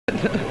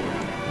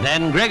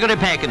Then Gregory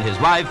Peck and his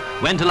wife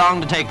went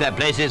along to take their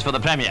places for the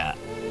premiere.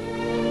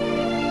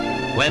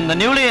 When the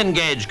newly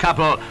engaged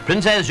couple,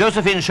 Princess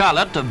Josephine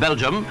Charlotte of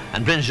Belgium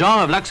and Prince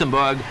Jean of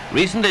Luxembourg,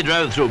 recently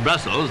drove through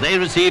Brussels, they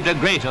received a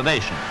great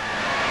ovation.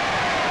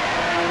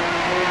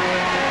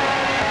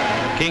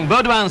 King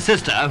Baudouin's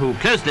sister, who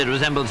closely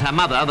resembles her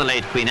mother, the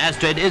late Queen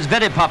Astrid, is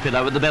very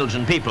popular with the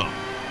Belgian people.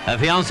 Her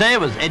fiancé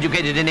was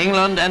educated in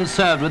England and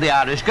served with the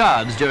Irish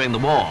Guards during the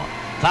war.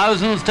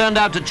 Thousands turned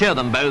out to cheer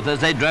them both as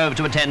they drove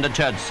to attend a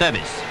church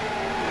service.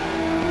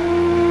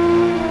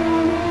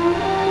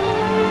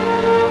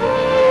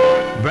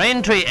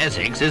 Braintree,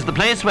 Essex, is the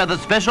place where the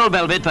special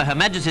velvet for Her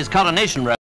Majesty's coronation